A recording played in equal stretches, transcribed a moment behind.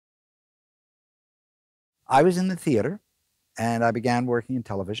I was in the theater, and I began working in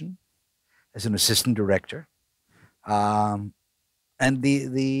television as an assistant director. Um, and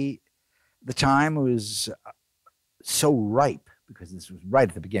the time was so ripe because this was right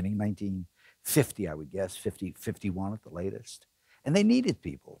at the beginning, 1950, I would guess, 50, 51 at the latest. And they needed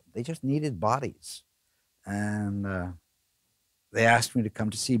people. They just needed bodies. And they asked me to come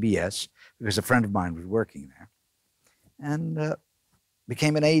to CBS because a friend of mine was working there. And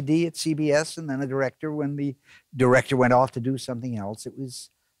became an AD at CBS and then a director when the director went off to do something else. It was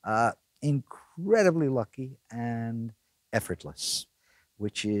incredibly lucky and effortless,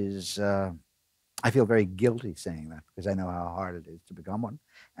 which is, I feel very guilty saying that because I know how hard it is to become one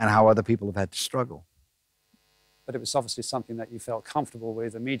and how other people have had to struggle. But it was obviously something that you felt comfortable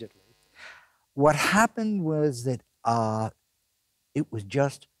with immediately. What happened was that it was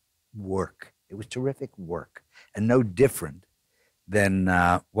just work. It was terrific work and no different than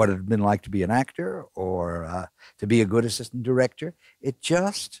what it had been like to be an actor or to be a good assistant director. It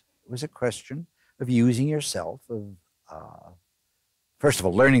just was a question of using yourself, of first of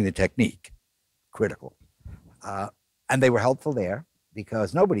all, learning the technique, critical. And they were helpful there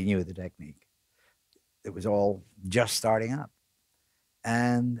because nobody knew the technique. It was all just starting up.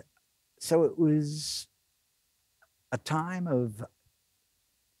 And so it was a time of,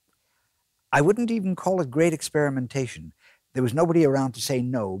 I wouldn't even call it great experimentation. There was nobody around to say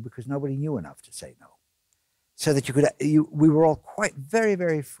no because nobody knew enough to say no. So that we were all quite very,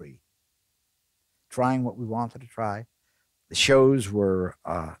 very free, trying what we wanted to try. The shows were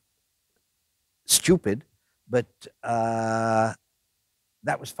stupid, but that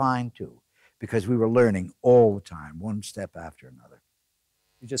was fine too, because we were learning all the time, one step after another.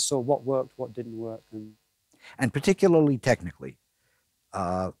 You just saw what worked, what didn't work. And particularly technically,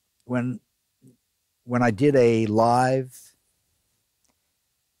 when I did a live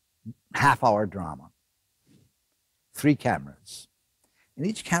half-hour drama, 3 cameras, and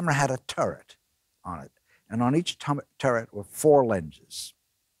each camera had a turret on it, and on each turret were 4 lenses,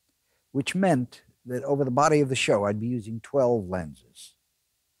 which meant that over the body of the show, I'd be using 12 lenses.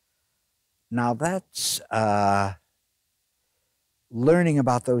 Now that's, learning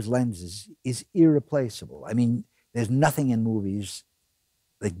about those lenses is irreplaceable. I mean, there's nothing in movies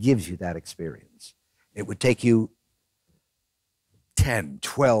that gives you that experience. It would take you 10,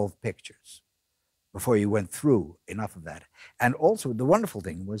 12 pictures before you went through enough of that. And also, the wonderful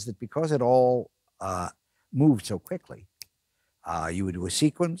thing was that because it all moved so quickly, you would do a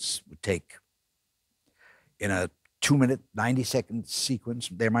sequence, would take, in a 2-minute, 90-second sequence,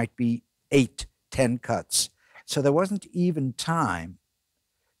 there might be 8, 10 cuts. So there wasn't even time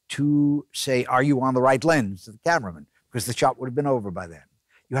to say, are you on the right lens to the cameraman? Because the shot would have been over by then.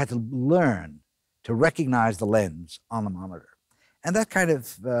 You had to learn to recognize the lens on the monitor. And that kind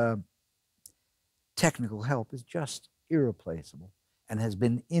of technical help is just irreplaceable and has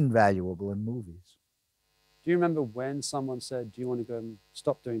been invaluable in movies. Do you remember when someone said, do you want to go and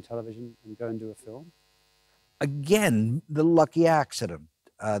stop doing television and go and do a film? Again, the lucky accident.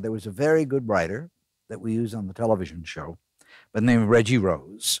 There was a very good writer that we use on the television show by the name of Reggie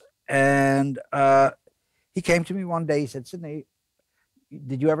Rose. And he came to me one day, he said, Sidney,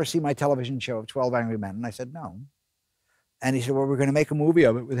 did you ever see my television show of 12 Angry Men? And I said, no. And he said, well, we're going to make a movie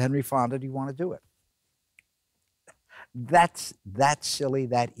of it with Henry Fonda. Do you want to do it? That's that silly,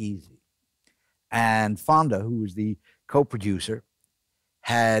 that easy. And Fonda, who was the co-producer,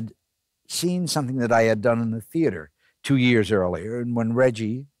 had seen something that I had done in the theater 2 years earlier. And when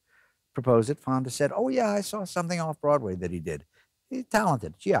Reggie proposed it, Fonda said, oh, yeah, I saw something off Broadway that he did. He's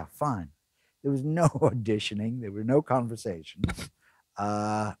talented. Yeah, fine. There was no auditioning. There were no conversations.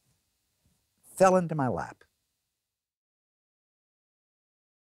 Fell into my lap.